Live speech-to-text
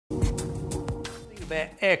about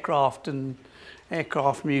aircraft and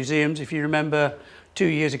aircraft museums. If you remember, 2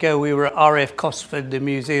 years ago we were at RAF Cosford, the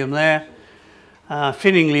museum there.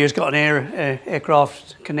 Finningley has got an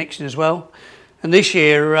aircraft connection as well. And this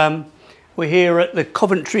year we're here at the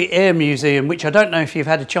Coventry Air Museum, which I don't know if you've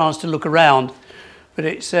had a chance to look around, but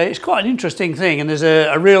it's quite an interesting thing, and there's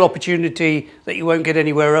a real opportunity that you won't get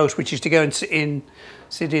anywhere else, which is to go and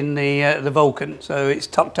sit in the Vulcan. So it's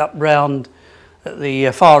tucked up round at the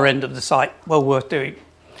far end of the site. Well worth doing.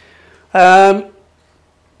 Don't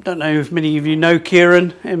know if many of you know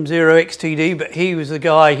Kieran, M0XTD, but he was the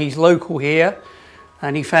guy, he's local here,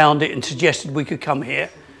 and he found it and suggested we could come here.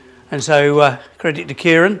 And so credit to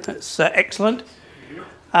Kieran, that's excellent.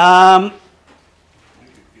 If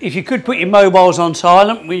you could put your mobiles on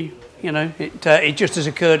silent, it just as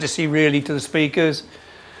a courtesy really to the speakers.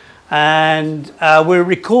 And we're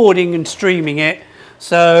recording and streaming it,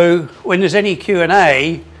 so when there's any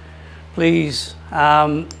Q&A, please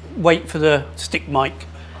wait for the stick mic,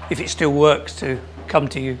 if it still works, to come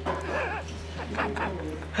to you.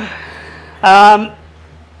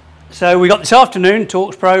 So we got this afternoon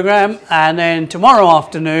talks program, and then tomorrow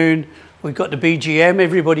afternoon we've got the BGM.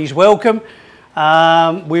 Everybody's welcome.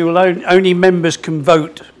 We will only members can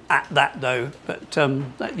vote at that though, but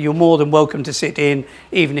you're more than welcome to sit in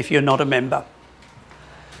even if you're not a member.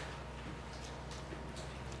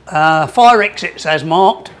 Fire exits as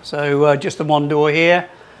marked, so just the one door here.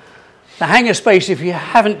 The hangar space, if you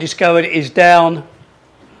haven't discovered, is down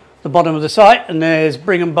the bottom of the site, and there's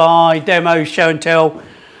bring and buy, demos, show and tell.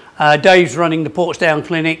 Dave's running the Portsdown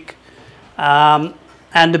Clinic, and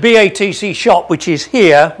the BATC shop, which is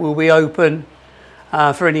here, will be open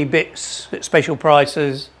for any bits at special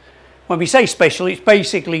prices. When we say special, it's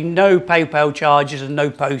basically no PayPal charges and no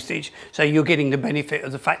postage, so you're getting the benefit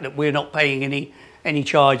of the fact that we're not paying any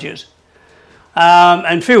charges.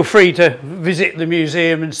 And feel free to visit the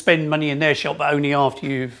museum and spend money in their shop, but only after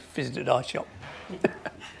you've visited our shop.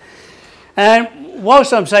 And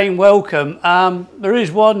whilst I'm saying welcome, there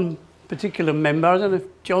is one particular member. I don't know if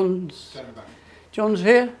John's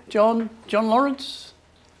here. John Lawrence.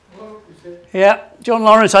 Yeah, John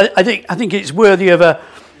Lawrence. I think it's worthy of a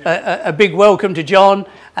big welcome to John,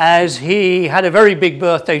 as he had a very big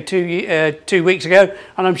birthday 2 weeks ago,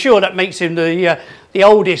 and I'm sure that makes him the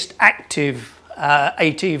oldest active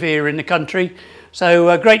ATVer in the country.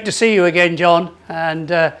 So great to see you again, John,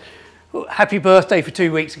 and happy birthday for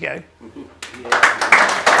 2 weeks ago.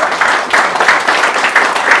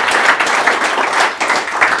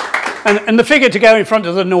 And the figure to go in front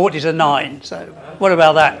of the naught is a 9, so what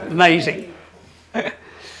about that? Amazing.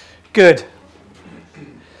 Good.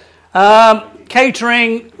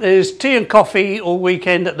 Catering, there's tea and coffee all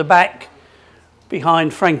weekend at the back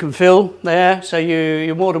behind Frank and Phil there, so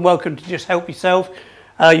you're more than welcome to just help yourself.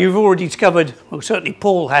 You've already discovered, well certainly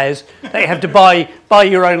Paul has, that you have to buy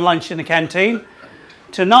your own lunch in the canteen.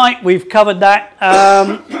 Tonight we've covered that.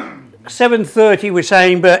 7:30 we're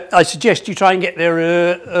saying, but I suggest you try and get there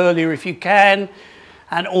earlier if you can,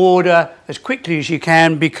 and order as quickly as you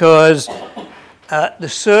can, because the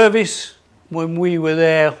service when we were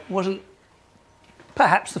there wasn't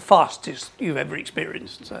perhaps the fastest you've ever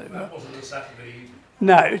experienced. So that wasn't a Saturday evening.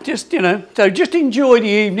 No, just so just enjoy the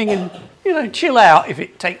evening and chill out if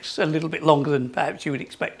it takes a little bit longer than perhaps you would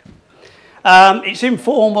expect. It's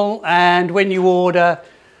informal, and when you order,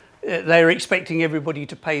 they're expecting everybody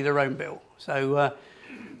to pay their own bill. So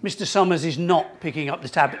Mr. Summers is not picking up the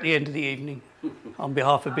tab at the end of the evening on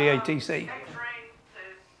behalf of BATC.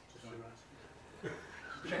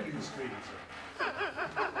 Checking the screen,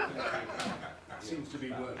 seems to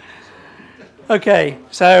be working. Okay,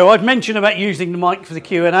 so I've mentioned about using the mic for the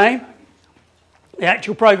Q&A. The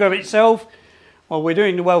actual programme itself, well, we're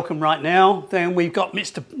doing the welcome right now. Then we've got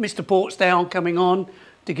Mr. Portsdown coming on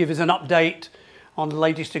to give us an update on the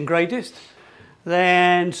latest and greatest.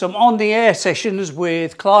 Then some on-the-air sessions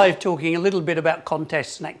with Clive talking a little bit about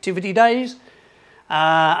contests and activity days.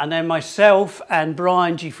 And then myself and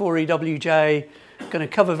Brian, G4EWJ, going to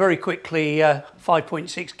cover very quickly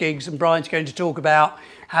 5.6 gigs, and Brian's going to talk about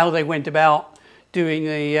how they went about doing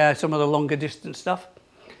some of the longer distance stuff.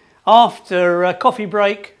 After a coffee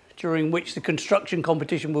break, during which the construction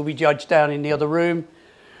competition will be judged down in the other room,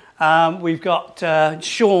 we've got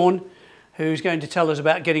Sean, who's going to tell us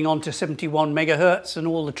about getting on to 71 megahertz and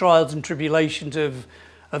all the trials and tribulations of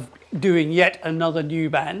doing yet another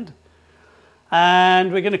new band.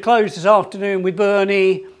 And we're going to close this afternoon with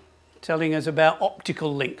Bernie telling us about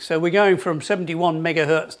optical links. So we're going from 71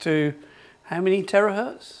 megahertz to how many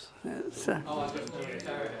terahertz?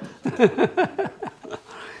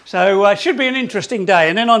 So it should be an interesting day.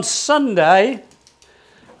 And then on Sunday,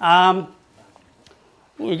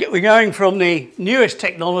 We're going from the newest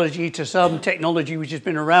technology to some technology which has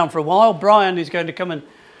been around for a while. Brian is going to come and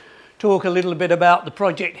talk a little bit about the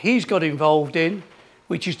project he's got involved in,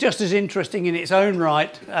 which is just as interesting in its own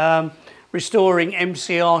right, restoring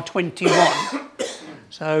MCR 21.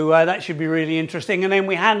 So that should be really interesting. And then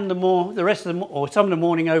we hand the rest of them, or some of the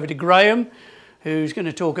morning, over to Graham, who's going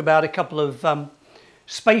to talk about a couple of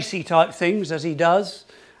spacey type things, as he does.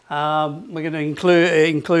 We're going to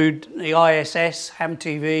include the ISS, Ham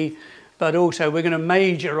TV, but also we're going to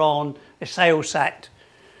major on a SailSat,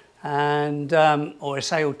 and or a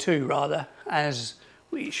Sail 2 rather, as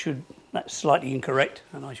we should. That's slightly incorrect,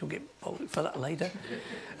 and I shall get bothered for that later.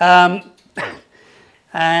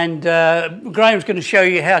 And Graham's going to show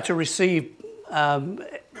you how to receive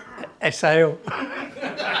a sail.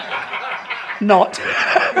 Not.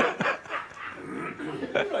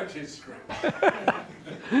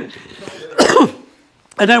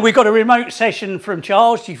 And then we've got a remote session from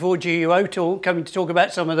Charles, G8GTZ, coming to talk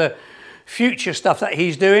about some of the future stuff that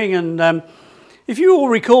he's doing. And if you all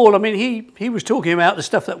recall, I mean, he was talking about the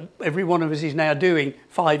stuff that every one of us is now doing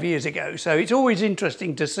 5 years ago. So it's always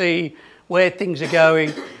interesting to see where things are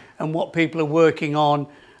going and what people are working on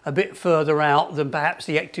a bit further out than perhaps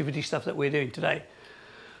the activity stuff that we're doing today.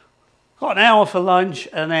 Got an hour for lunch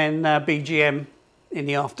and then BGM in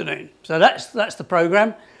the afternoon. So that's the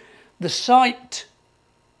programme. The site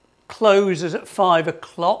closes at 5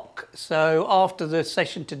 o'clock. So after the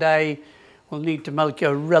session today, we'll need to make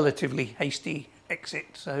a relatively hasty exit.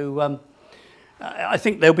 So I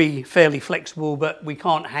think they'll be fairly flexible, but we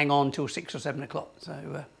can't hang on till 6 or 7 o'clock.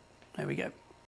 So there we go.